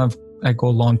say, I go a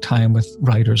long time with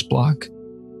writer's block.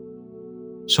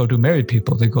 So do married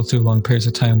people. They go through long periods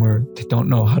of time where they don't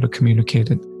know how to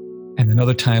communicate it. And then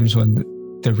other times when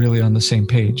they're really on the same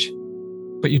page.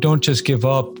 But you don't just give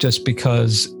up just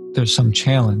because there's some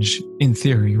challenge in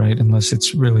theory, right? Unless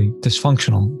it's really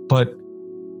dysfunctional. But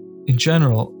in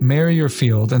general, marry your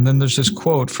field. And then there's this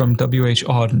quote from W.H.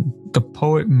 Auden: "The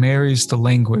poet marries the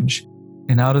language,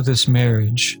 and out of this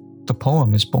marriage, the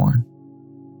poem is born."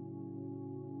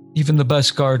 Even the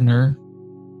best gardener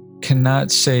cannot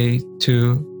say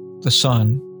to the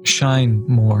sun, "Shine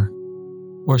more,"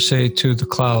 or say to the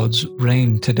clouds,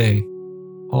 "Rain today."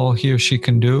 All he or she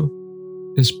can do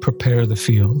is prepare the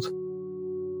field.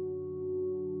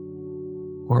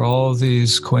 Where all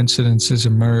these coincidences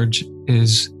emerge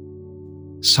is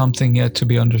something yet to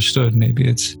be understood. Maybe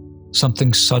it's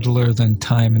something subtler than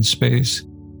time and space.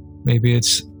 Maybe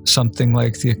it's something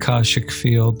like the Akashic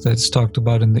field that's talked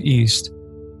about in the East.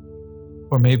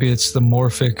 Or maybe it's the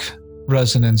morphic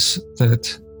resonance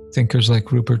that thinkers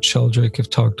like Rupert Sheldrake have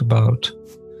talked about.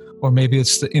 Or maybe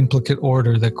it's the implicate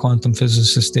order that quantum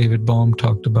physicist David Bohm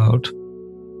talked about.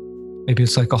 Maybe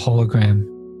it's like a hologram,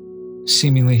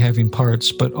 seemingly having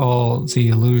parts, but all the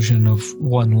illusion of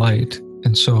one light.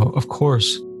 And so, of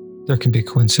course, there can be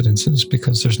coincidences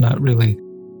because there's not really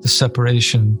the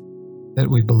separation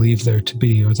that we believe there to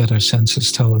be, or that our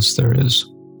senses tell us there is.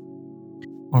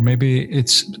 Or maybe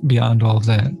it's beyond all of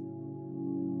that.